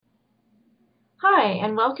Hi,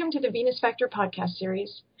 and welcome to the Venus Factor podcast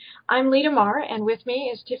series. I'm Lita Marr, and with me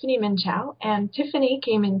is Tiffany Minchow, and Tiffany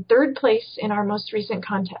came in third place in our most recent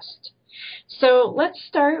contest. So let's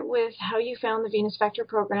start with how you found the Venus Factor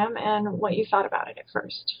program and what you thought about it at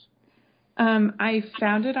first. I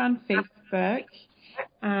found it on Facebook.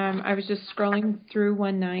 I was just scrolling through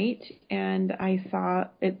one night, and I saw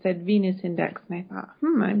it said Venus Index, and I thought,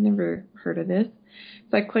 I've never heard of this.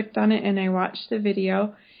 So I clicked on it, and I watched the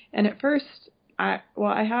video, and at first,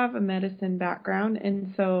 I have a medicine background,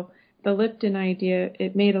 and so the Lipton idea,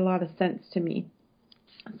 it made a lot of sense to me.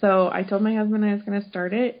 So I told my husband I was going to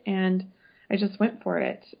start it, and I just went for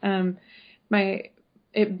it.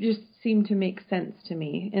 It just seemed to make sense to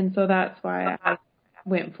me, and so that's why I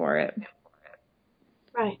went for it.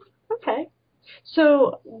 Right. Okay.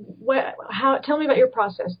 So tell me about your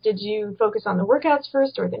process. Did you focus on the workouts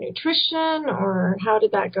first or the nutrition, or how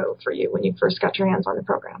did that go for you when you first got your hands on the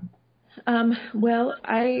program? Well,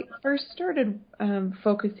 I first started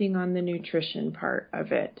focusing on the nutrition part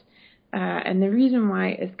of it. And the reason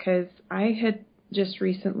why is because I had just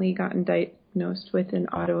recently gotten diagnosed with an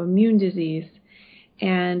autoimmune disease,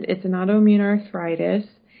 and it's an autoimmune arthritis,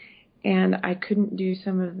 and I couldn't do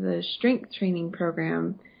some of the strength training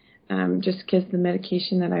program just because the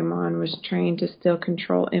medication that I'm on was trying to still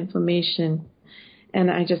control inflammation,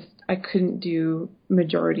 and I couldn't do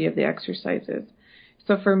majority of the exercises.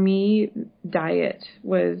 So for me, diet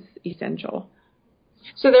was essential.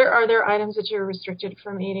 So are there items that you're restricted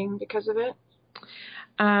from eating because of it?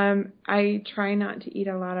 I try not to eat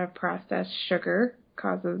a lot of processed sugar,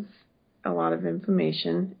 causes a lot of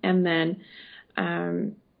inflammation, and then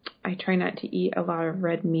I try not to eat a lot of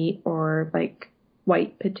red meat or like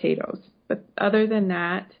white potatoes. But other than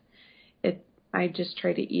that, I just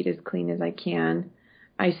try to eat as clean as I can.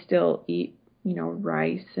 I still eat,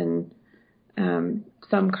 rice and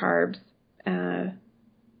some carbs,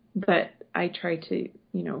 but I try to,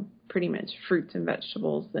 pretty much fruits and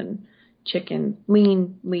vegetables and chicken,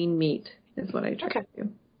 lean meat is what I try to do.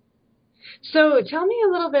 So tell me a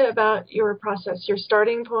little bit about your process, your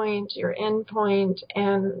starting point, your end point,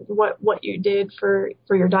 and what you did for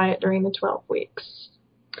your diet during the 12 weeks.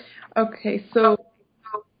 Okay, so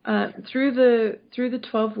through the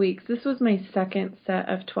 12 weeks, this was my second set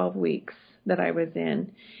of 12 weeks that I was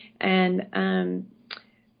in. And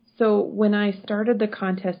so when I started the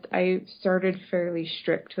contest, I started fairly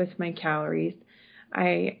strict with my calories.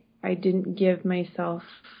 I didn't give myself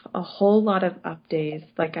a whole lot of up days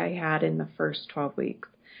like I had in the first 12 weeks.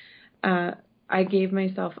 I gave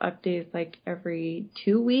myself up days like every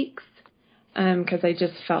 2 weeks because I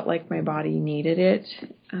just felt like my body needed it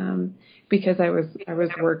because I was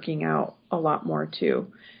working out a lot more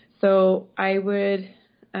too. So I was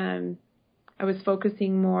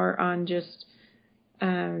focusing more on just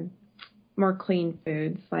more clean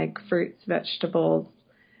foods like fruits, vegetables.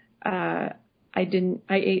 I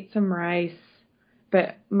ate some rice,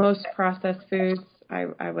 but most processed foods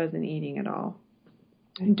I wasn't eating at all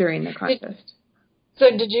during the contest. So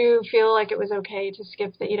did you feel like it was okay to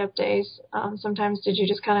skip the eat up days? Sometimes did you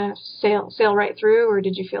just kind of sail right through, or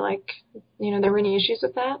did you feel like, there were any issues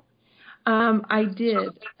with that? I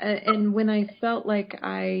did. And when I felt like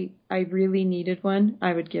I really needed one,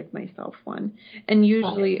 I would give myself one. And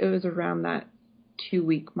usually it was around that 2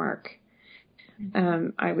 week mark.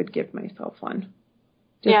 I would give myself one.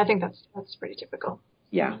 I think that's pretty typical.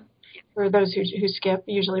 Yeah. For those who skip,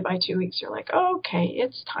 usually by 2 weeks, you're like, oh, okay,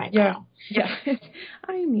 it's time now. Yeah.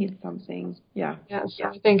 I need something. Yeah. Yes.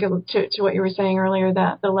 I think to what you were saying earlier,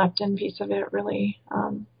 that the leptin piece of it really,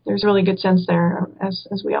 there's really good sense there,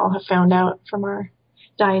 as we all have found out from our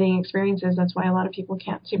dieting experiences. That's why a lot of people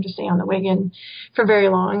can't seem to stay on the wagon for very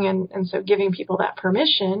long. And so giving people that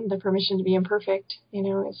permission, the permission to be imperfect,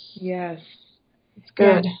 is it's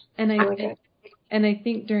good. Yeah. And I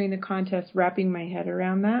think during the contest, wrapping my head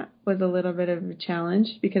around that was a little bit of a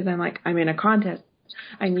challenge because I'm in a contest.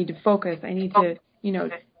 I need to focus. I need to,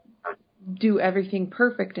 do everything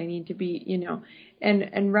perfect. I need to be,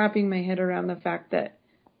 and wrapping my head around the fact that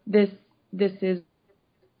this is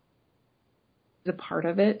a part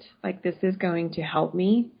of it. Like, this is going to help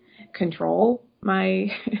me control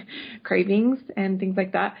my cravings and things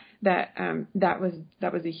like that. That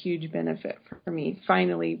was a huge benefit for me.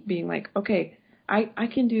 Finally being like, okay, I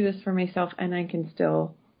can do this for myself, and I can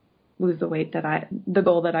still lose the weight the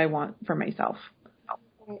goal that I want for myself.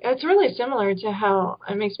 It's really similar to how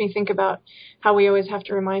it makes me think about how we always have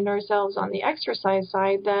to remind ourselves on the exercise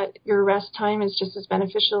side that your rest time is just as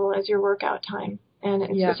beneficial as your workout time. And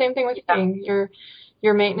it's the same thing with eating. Your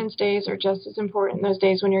maintenance days are just as important. Those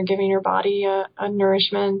days when you're giving your body a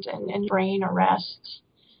nourishment and brain a rest,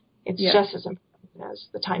 it's just as important. as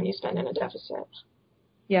the time you spend in a deficit.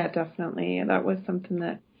 Yeah, definitely. That was something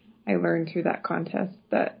that I learned through that contest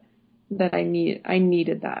that I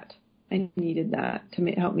needed that. I needed that to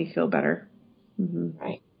help me feel better. Mm-hmm.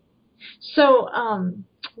 Right. So,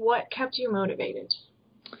 what kept you motivated?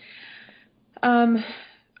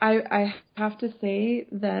 I have to say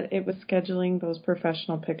that it was scheduling those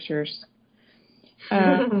professional pictures.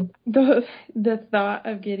 The thought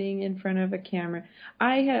of getting in front of a camera.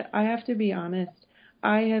 I have to be honest.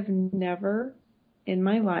 I have never in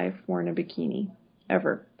my life worn a bikini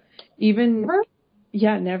ever. Never?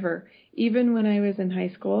 Yeah, never. Even when I was in high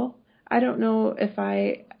school, I don't know if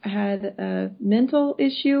I had a mental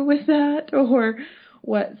issue with that or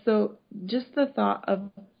what. So just the thought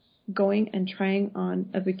of going and trying on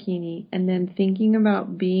a bikini and then thinking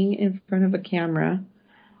about being in front of a camera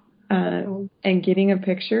and getting a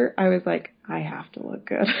picture, I was like, I have to look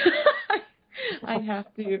good. I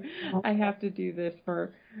have to do this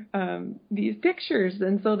for these pictures.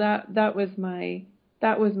 And so that was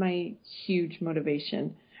my huge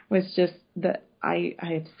motivation, was just that I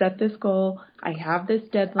have set this goal, I have this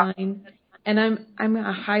deadline, and I'm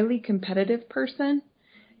a highly competitive person,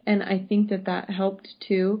 and I think that helped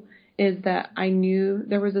too, is that I knew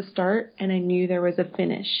there was a start and I knew there was a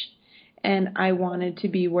finish, and I wanted to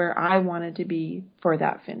be where I wanted to be for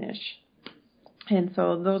that finish. And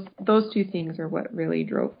so those two things are what really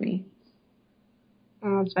drove me.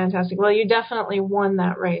 Oh, that's fantastic. Well, you definitely won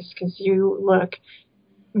that race because you look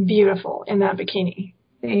beautiful in that bikini.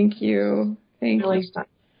 Thank you. Really stunning.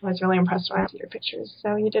 I was really impressed when I see your pictures.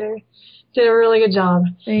 So you did a really good job.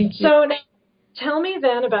 Thank you. So now, tell me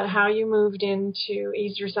then about how you moved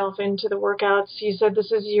ease yourself into the workouts. You said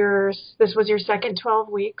this was your second 12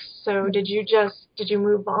 weeks. So did you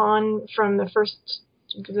move on from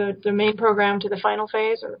the main program to the final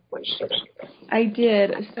phase, or what did you do? I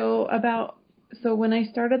did. So when I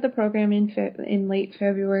started the program in late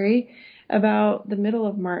February, about the middle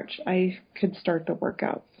of March, I could start the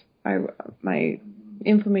workouts. My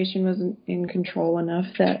inflammation was in control enough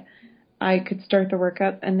that I could start the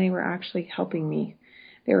workouts, and they were actually helping me.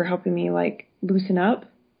 They were helping me like loosen up,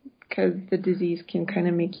 because the disease can kind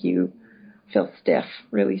of make you feel stiff,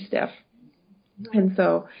 really stiff. And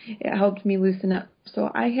so it helped me loosen up. So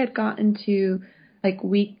I had gotten to like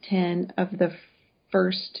week 10 of the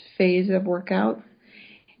first phase of workouts.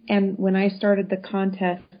 And when I started the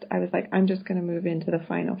contest, I was like, I'm just going to move into the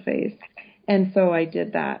final phase. And so I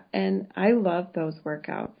did that. And I loved those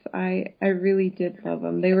workouts. I really did love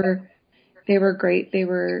them. They were great. They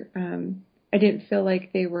were, I didn't feel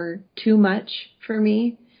like they were too much for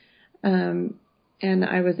me. And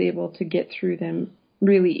I was able to get through them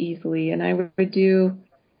really easily. And I would do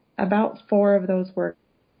about 4 of those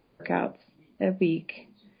workouts a week.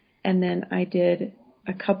 And then I did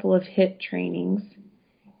a couple of HIIT trainings.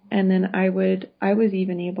 And then I was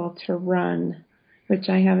even able to run, which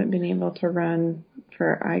I haven't been able to run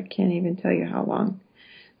for, I can't even tell you how long.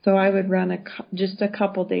 So I would run just a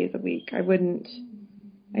couple days a week. I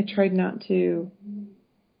tried not to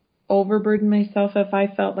overburden myself. If I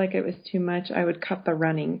felt like it was too much, I would cut the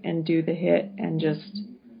running and do the HIIT and just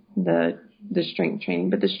the strength training.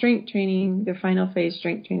 But the strength training, the final phase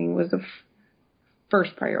strength training, was the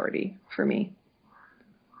first priority for me.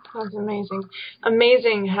 That's amazing.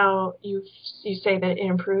 Amazing how you say that it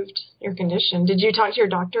improved your condition. Did you talk to your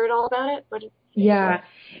doctor at all about it? Yeah,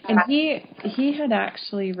 and he had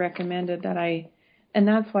actually recommended that and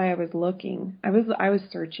that's why I was looking. I was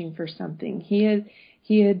searching for something. He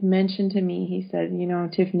had mentioned to me, he said,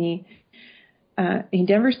 Tiffany, he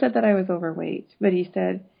never said that I was overweight, but he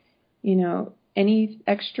said, any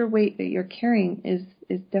extra weight that you're carrying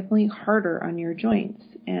is definitely harder on your joints,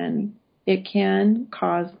 and it can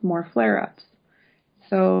cause more flare-ups.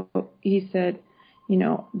 So he said,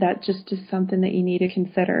 that just is something that you need to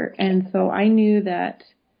consider. And so I knew that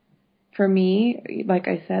for me, like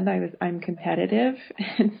I said, I'm competitive.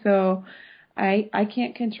 And so I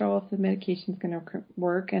can't control if the medication's going to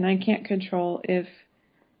work, and I can't control if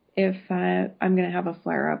I'm going to have a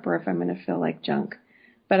flare-up or if I'm going to feel like junk.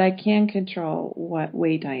 But I can control what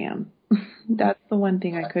weight I am. That's the one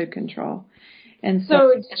thing I could control. And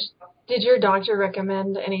so did your doctor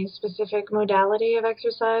recommend any specific modality of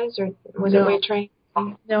exercise, or was it weight training?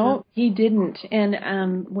 No, he didn't.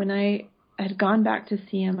 And when I had gone back to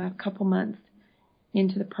see him a couple months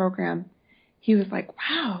into the program, he was like,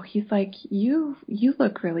 wow, he's like, you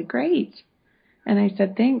look really great. And I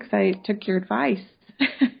said, thanks, I took your advice.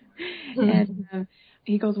 And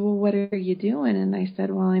he goes, well, what are you doing? And I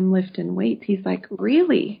said, well, I'm lifting weights. He's like,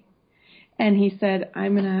 really? And he said,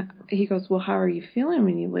 he goes, well, how are you feeling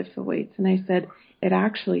when you lift the weights? And I said, it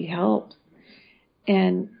actually helps.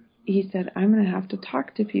 And he said, I'm going to have to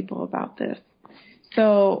talk to people about this.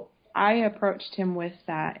 So I approached him with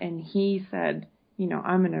that, and he said,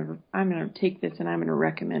 I'm going to take this and I'm going to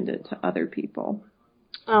recommend it to other people.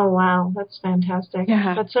 Oh, wow. That's fantastic.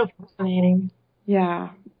 Yeah. That's so fascinating. Yeah.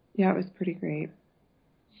 Yeah, it was pretty great.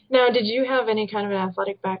 Now, did you have any kind of an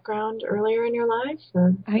athletic background earlier in your life?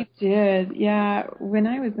 Or? I did. Yeah. When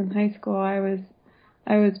I was in high school, I was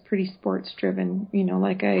pretty sports driven.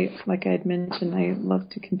 Like I had mentioned, I love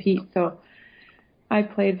to compete. So I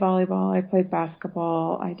played volleyball, I played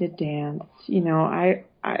basketball, I did dance.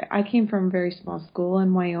 I came from a very small school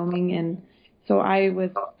in Wyoming, and so I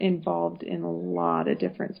was involved in a lot of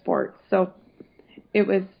different sports. So it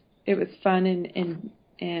was fun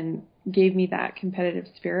and gave me that competitive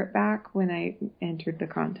spirit back when I entered the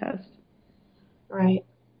contest. Right.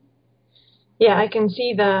 Yeah, I can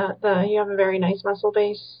see you have a very nice muscle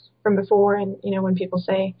base from before, and when people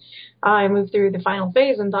say, I moved through the final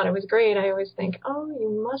phase and thought it was great, I always think, oh,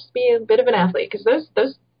 you must be a bit of an athlete, because those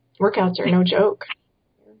workouts are no joke.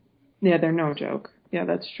 Yeah, they're no joke. Yeah,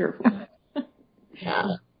 that's true.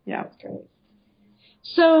 Yeah. Yeah. That's great.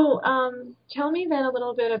 So, tell me then a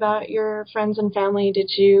little bit about your friends and family.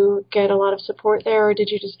 Did you get a lot of support there, or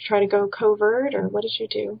did you just try to go covert, or what did you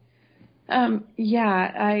do?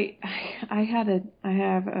 Yeah, I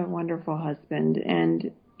have a wonderful husband,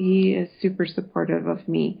 and he is super supportive of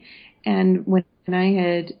me. And when I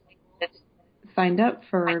had signed up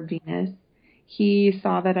for Venus, he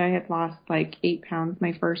saw that I had lost like 8 pounds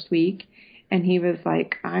my first week, and he was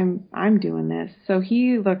like, I'm doing this. So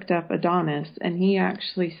he looked up Adonis, and he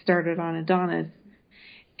actually started on Adonis,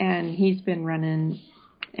 and he's been running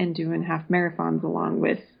and doing half marathons along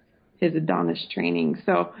with his Adonis training.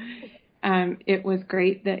 So it was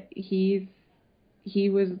great that he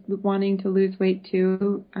was wanting to lose weight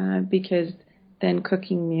too, because then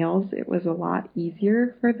cooking meals, it was a lot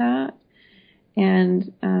easier for that.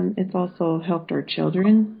 And it's also helped our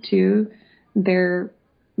children too. They're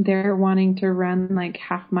wanting to run like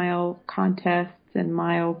half-mile contests and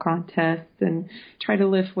mile contests and try to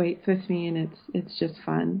lift weights with me, and it's just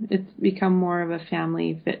fun. It's become more of a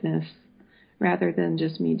family fitness rather than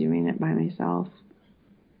just me doing it by myself.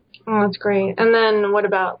 Oh, that's great. And then what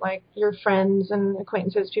about like your friends and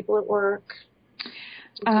acquaintances, people at work?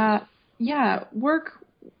 Yeah, work,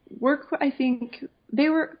 I think they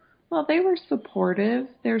were supportive.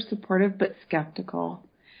 They were supportive but skeptical.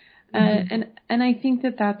 And I think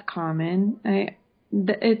that that's common.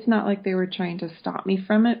 It's not like they were trying to stop me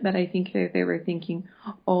from it, but I think they were thinking,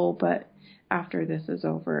 oh, but after this is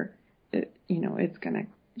over,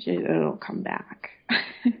 it'll come back.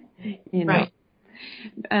 Right.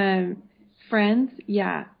 Friends,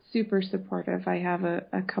 yeah, super supportive. I have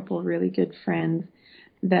a couple really good friends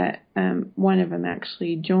that one of them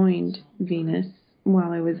actually joined Venus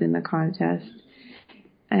while I was in the contest.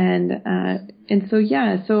 And so,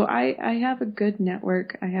 yeah, so I have a good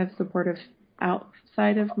network. I have supportive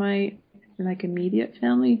outside of my like immediate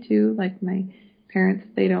family too. Like my parents,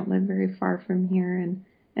 they don't live very far from here,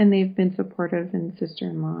 and they've been supportive, and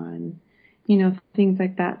sister-in-law and things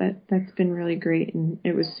like that. That's been really great, and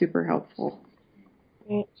it was super helpful.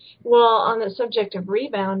 Right. Well, on the subject of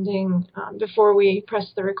rebounding, before we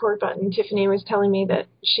pressed the record button, Tiffany was telling me that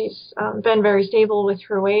she's been very stable with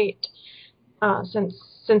her weight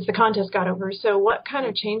since the contest got over. So what kind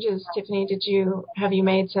of changes, Tiffany, have you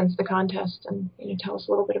made since the contest? And tell us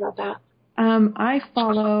a little bit about that. I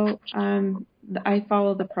follow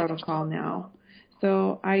the protocol now.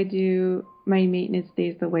 So I do my maintenance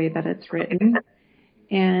days the way that it's written,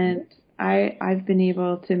 and I've been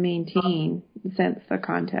able to maintain since the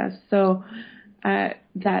contest. So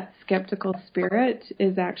that skeptical spirit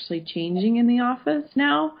is actually changing in the office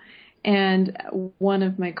now. And one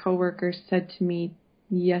of my coworkers said to me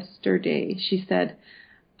yesterday, she said,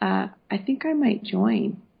 I think I might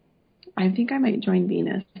join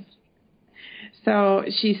Venus. So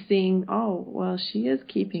she's seeing, oh, well, she is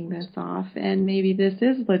keeping this off, and maybe this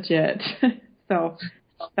is legit. So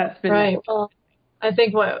that's been right. Well, I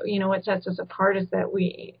think what sets us apart is that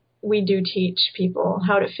we do teach people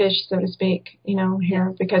how to fish, so to speak,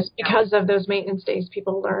 here, because of those maintenance days,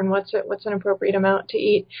 people learn what's an appropriate amount to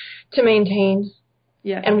eat to maintain.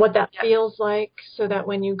 Yeah. And what that feels like, so that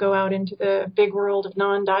when you go out into the big world of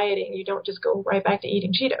non-dieting, you don't just go right back to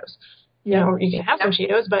eating Cheetos. Or you can have some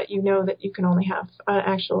Cheetos, but you know that you can only have an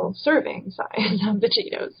actual serving size of the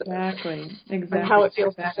Cheetos. Exactly. And how it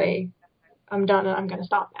feels to say, I'm done and I'm going to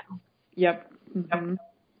stop now. Yep. Mm-hmm.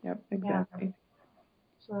 Yep. Exactly. Yeah.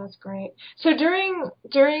 So that's great. So during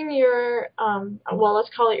your, let's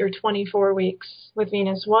call it your 24 weeks with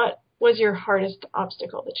Venus, what was your hardest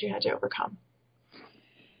obstacle that you had to overcome?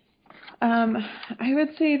 I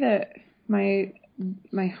would say that my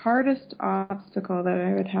hardest obstacle that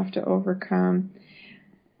I would have to overcome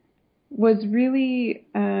was really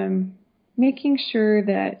making sure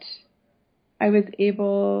that I was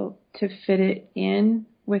able to fit it in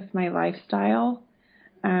with my lifestyle.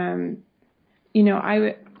 My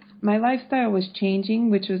lifestyle was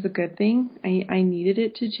changing, which was a good thing. I needed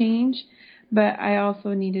it to change, but I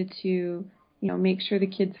also needed to, make sure the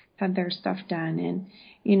kids had their stuff done, and,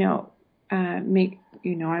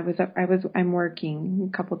 I'm working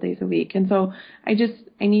a couple of days a week. And so I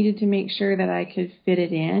needed to make sure that I could fit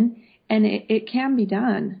it in, and it can be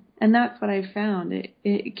done. And that's what I found.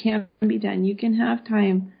 It can be done. You can have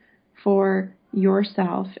time for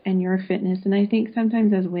yourself and your fitness. And I think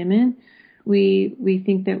sometimes as women, we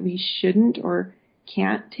think that we shouldn't or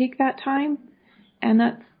can't take that time, and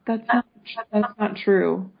that's not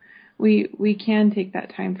true. We can take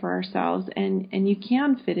that time for ourselves, and you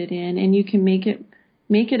can fit it in, and you can make it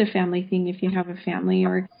a family thing if you have a family,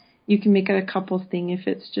 or you can make it a couples thing if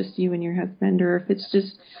it's just you and your husband, or if it's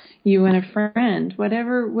just you and a friend.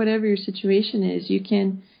 Whatever your situation is, you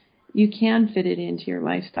can fit it into your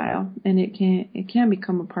lifestyle, and it can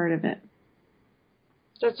become a part of it.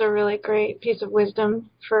 That's a really great piece of wisdom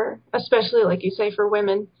especially like you say, for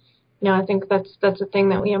women. I think that's a thing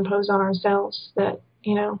that we impose on ourselves that,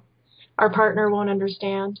 our partner won't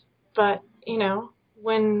understand. But,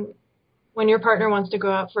 when your partner wants to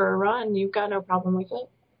go out for a run, you've got no problem with it.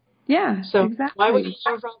 Yeah, so exactly. Why would you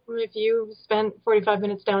have a problem if you spent 45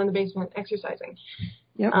 minutes down in the basement exercising?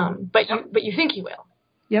 Yep. But you think you will.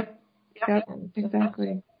 Yep.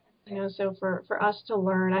 Exactly. So for us to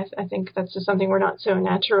learn, I think that's just something we're not so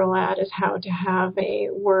natural at, is how to have a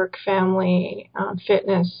work, family,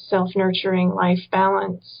 fitness, self-nurturing life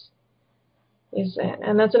balance.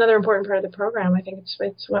 And that's another important part of the program. I think it's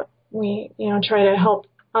what we, try to help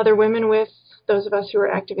other women with, those of us who are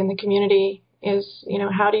active in the community, is,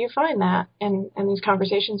 how do you find that? And these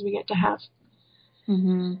conversations we get to have.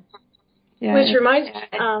 Mm-hmm. Yeah. Which reminds me,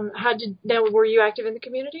 were you active in the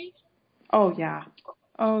community? Oh, yeah.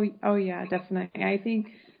 Oh yeah, definitely. I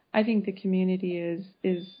think the community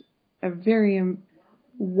is a very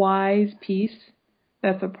wise piece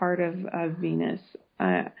that's a part of Venus.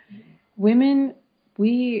 Women,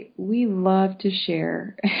 we love to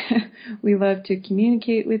share. We love to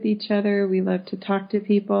communicate with each other. We love to talk to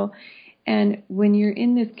people. And when you're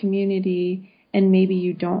in this community and maybe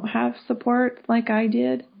you don't have support like I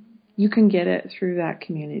did, you can get it through that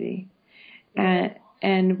community.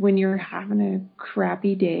 And when you're having a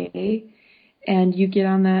crappy day and you get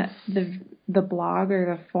on the blog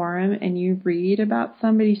or the forum and you read about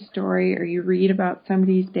somebody's story or you read about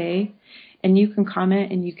somebody's day and you can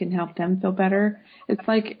comment and you can help them feel better, it's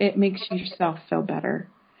like it makes yourself feel better.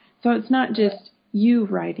 So it's not just you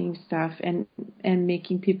writing stuff and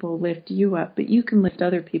making people lift you up, but you can lift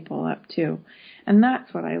other people up too. And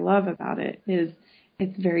that's what I love about it, is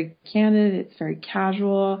it's very candid, it's very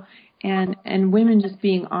casual, and women just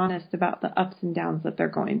being honest about the ups and downs that they're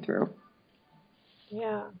going through.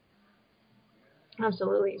 Yeah,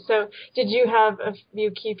 absolutely. So did you have a few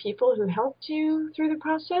key people who helped you through the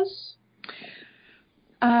process?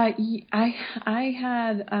 I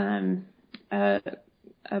had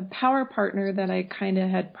a power partner that I kind of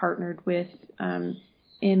had partnered with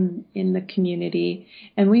in the community,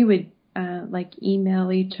 and we would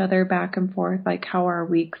email each other back and forth like how our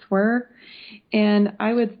weeks were. And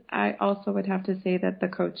I also would have to say that the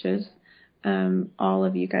coaches, all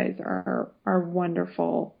of you guys are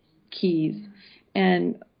wonderful keys,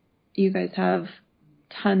 and you guys have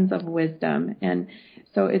tons of wisdom, and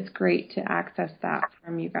so it's great to access that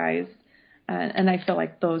from you guys. And I feel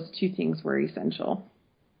like those two things were essential.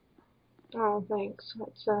 Oh, thanks.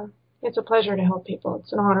 It's a pleasure to help people.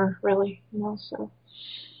 It's an honor, really, so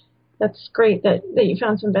that's great that you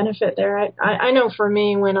found some benefit there. I know for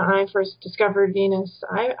me, when I first discovered Venus,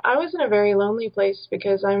 I was in a very lonely place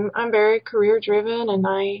because I'm very career driven, and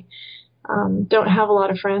I don't have a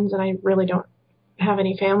lot of friends, and I really don't have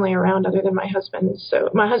any family around other than my husband. So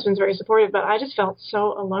my husband's very supportive, but I just felt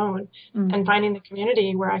so alone. Mm-hmm. And finding the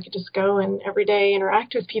community where I could just go and every day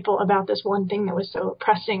interact with people about this one thing that was so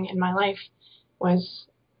pressing in my life was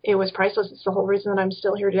priceless. It's the whole reason that I'm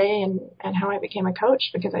still here today, and how I became a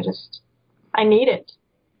coach, because I need it.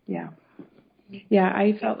 Yeah. Yeah,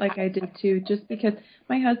 I felt like I did too, just because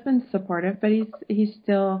my husband's supportive, but he's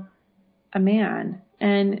still a man,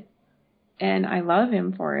 and I love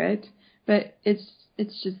him for it, but it's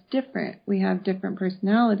just different. We have different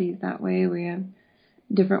personalities that way. We have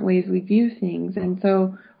different ways we view things. And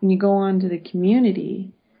so when you go on to the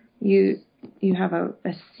community,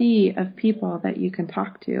 a sea of people that you can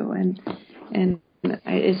talk to, and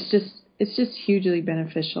it's just hugely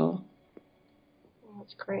beneficial.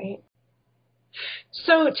 That's great.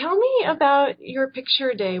 So tell me about your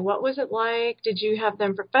picture day. What was it like? Did you have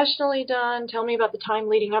them professionally done? Tell me about the time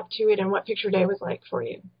leading up to it and what picture day was like for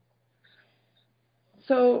you.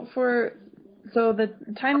 So the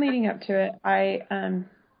time leading up to it,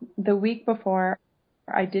 the week before,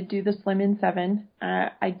 I did do the Slim in 7.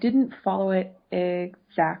 I didn't follow it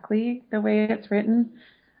exactly the way it's written.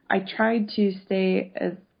 I tried to stay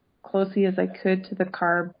as closely as I could to the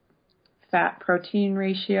carb fat protein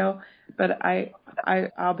ratio, but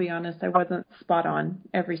I'll be honest, I wasn't spot on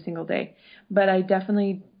every single day. But I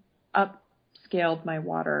definitely upscaled my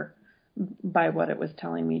water by what it was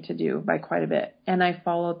telling me to do by quite a bit, and I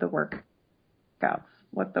followed the workouts,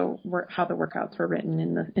 how the workouts were written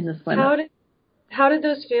in the Slim. How did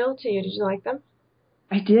those feel to you? Did you like them?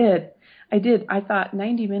 I did. I thought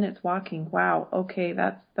 90 minutes walking. Wow. Okay,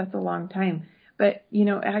 that's a long time. But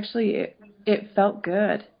actually, it felt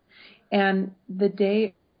good. And the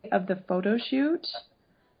day of the photo shoot,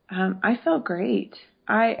 I felt great.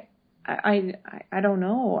 I don't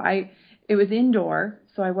know. It was indoor,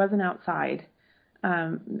 so I wasn't outside,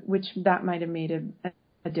 which that might have made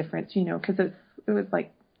a difference, because it was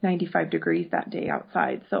like 95 degrees that day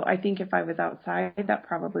outside. So I think if I was outside, that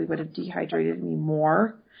probably would have dehydrated me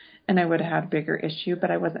more, and I would have had a bigger issue.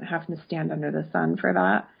 But I wasn't having to stand under the sun for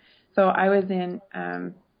that. So I was in.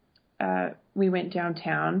 We went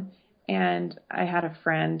downtown. And I had a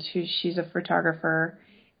friend she's a photographer,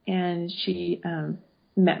 and she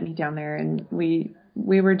met me down there, and we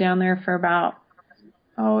were down there for about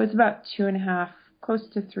 2.5, close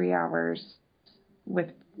to 3 hours with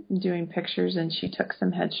doing pictures, and she took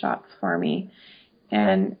some headshots for me,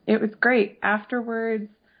 and it was great. Afterwards,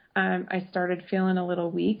 I started feeling a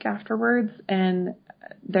little weak afterwards, and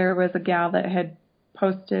there was a gal that had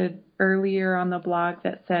posted earlier on the blog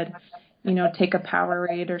that said, take a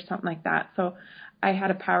Powerade or something like that. So I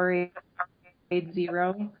had a Powerade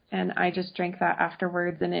Zero, and I just drank that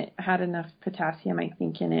afterwards, and it had enough potassium, I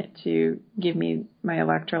think, in it to give me my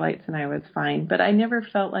electrolytes, and I was fine. But I never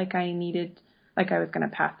felt like I was going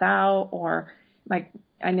to pass out, or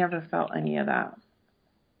I never felt any of that.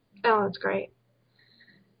 Oh, that's great.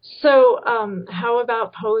 So how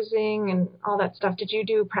about posing and all that stuff? Did you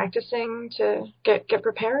do practicing to get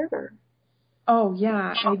prepared, or? Oh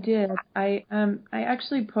yeah, I did. I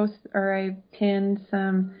actually I pinned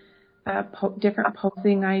some different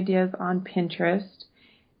posing ideas on Pinterest,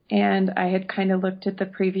 and I had kind of looked at the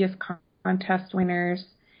previous contest winners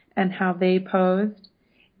and how they posed,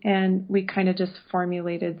 and we kind of just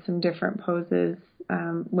formulated some different poses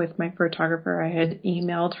with my photographer. I had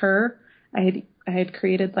emailed her. I had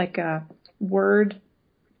created like a Word,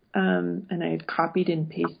 and I had copied and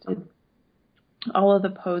pasted all of the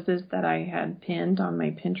poses that I had pinned on my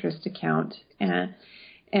Pinterest account.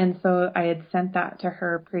 And so I had sent that to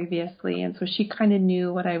her previously. And so she kind of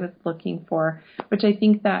knew what I was looking for, which I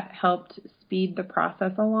think that helped speed the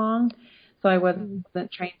process along. So I wasn't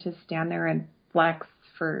trying to stand there and flex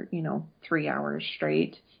for, 3 hours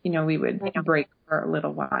straight. We would break for a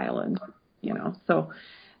little while, and, so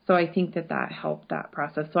I think that helped that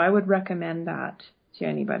process. So I would recommend that to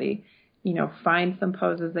anybody. Find some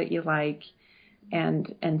poses that you like,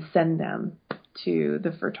 and send them to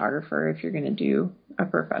the photographer if you're going to do a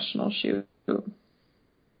professional shoot.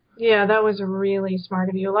 Yeah, that was really smart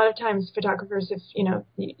of you. A lot of times photographers, if,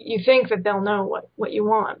 you think that they'll know what you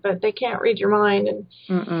want, but they can't read your mind. And,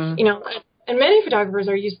 and many photographers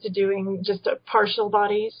are used to doing just partial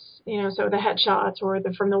bodies, so the headshots or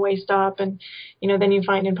the from the waist up. And, then you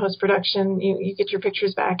find in post-production, you get your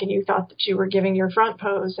pictures back and you thought that you were giving your front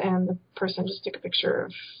pose and the person just took a picture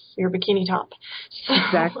of your bikini top. So,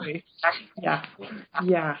 exactly.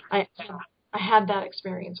 Yeah. I had that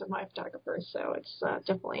experience with my photographers, so it's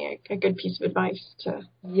definitely a good piece of advice to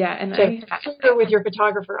clear with your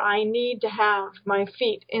photographer. I need to have my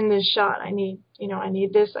feet in this shot. I need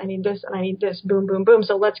this, and I need this. Boom, boom, boom.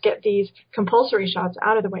 So let's get these compulsory shots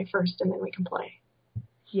out of the way first, and then we can play.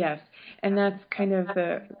 Yes, and that's kind of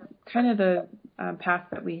the path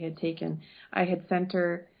that we had taken. I had sent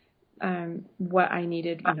her what I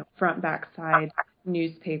needed, front, back, side,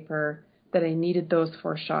 newspaper, that I needed those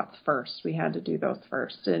 4 shots first. We had to do those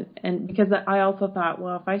first. And because I also thought,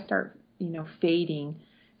 well, if I start, fading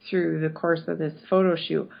through the course of this photo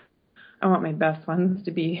shoot, I want my best ones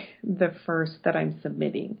to be the first that I'm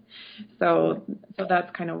submitting. So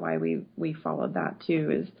that's kind of why we followed that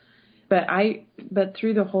too. But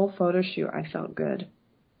through the whole photo shoot, I felt good.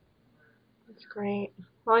 That's great.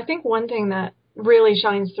 Well, I think one thing that really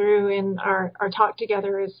shines through in our talk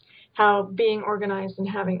together is how being organized and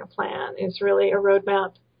having a plan is really a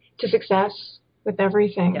roadmap to success with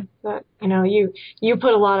everything. Yeah. That, you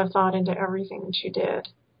put a lot of thought into everything that you did,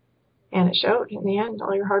 and it showed in the end.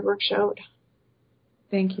 All your hard work showed.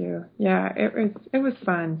 Thank you. Yeah, it was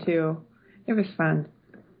fun too. It was fun.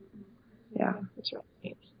 Yeah. That's really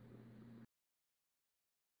neat.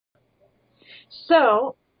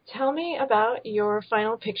 So, tell me about your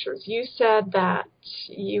final pictures. You said that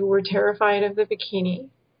you were terrified of the bikini.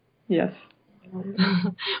 Yes.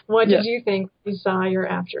 What did you think when you saw your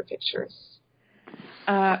after pictures?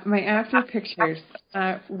 My after pictures,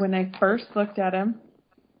 when I first looked at them,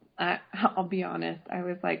 I'll be honest, I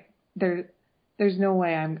was like, there's no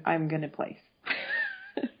way I'm going to place.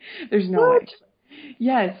 There's no way.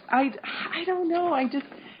 Yes. I don't know. I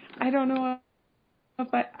don't know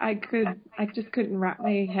if I just couldn't wrap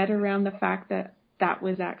my head around the fact that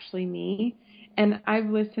was actually me. And I've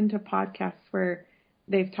listened to podcasts where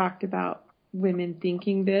they've talked about women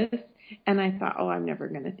thinking this, and I thought, I'm never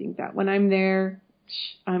going to think that. When I'm there,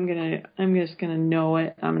 I'm just going to know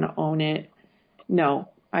it. I'm going to own it. No,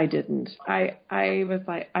 I didn't. I was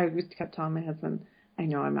like, I just kept telling my husband, I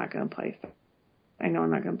know I'm not going to place. I know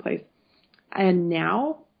I'm not going to place. And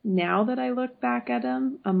now that I look back at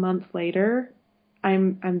them a month later,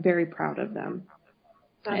 I'm very proud of them.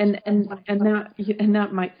 And that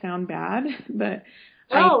might sound bad, but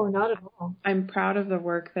no, not at all. I'm proud of the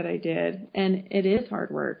work that I did, and it is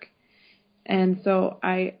hard work. And so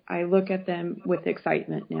I look at them with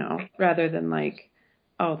excitement now rather than like,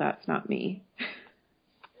 oh, that's not me.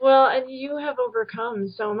 Well, and you have overcome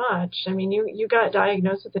so much. I mean, you got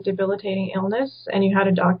diagnosed with a debilitating illness, and you had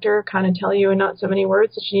a doctor kind of tell you in not so many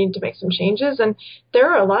words that you need to make some changes. And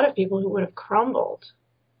there are a lot of people who would have crumbled.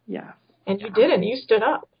 Yeah. And you didn't. You stood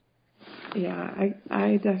up. Yeah,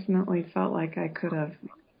 I definitely felt like I could have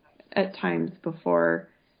at times before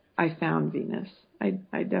I found Venus.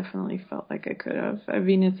 I definitely felt like I could have.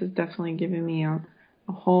 Venus has definitely given me a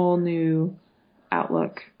whole new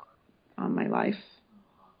outlook on my life.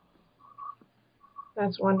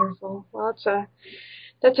 That's wonderful. Well,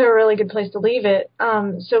 that's a really good place to leave it.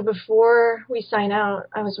 So before we sign out,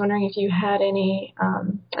 I was wondering if you had any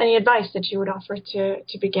advice that you would offer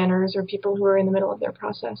to beginners or people who are in the middle of their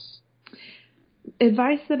process.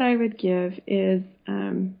 Advice that I would give is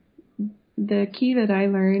the key that I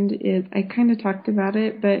learned is, I kind of talked about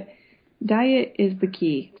it, but diet is the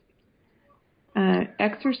key.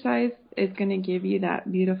 Exercise is going to give you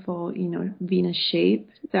that beautiful, Venus shape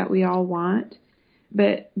that we all want.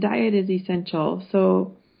 But diet is essential.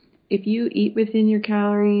 So if you eat within your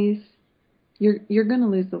calories, you're going to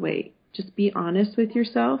lose the weight. Just be honest with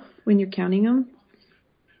yourself when you're counting them.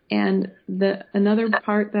 And another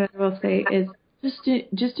part that I will say is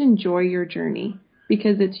just enjoy your journey,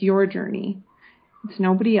 because it's your journey. It's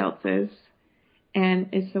nobody else's. And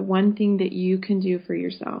it's the one thing that you can do for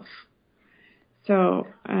yourself. So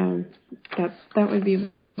that would be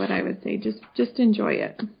what I would say. Just enjoy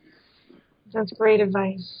it. That's great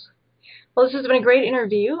advice. Well, this has been a great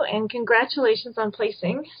interview, and congratulations on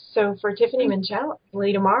placing. So for Tiffany Minchow,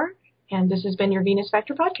 Lee DeMar, and this has been your Venus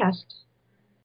Factor Podcast.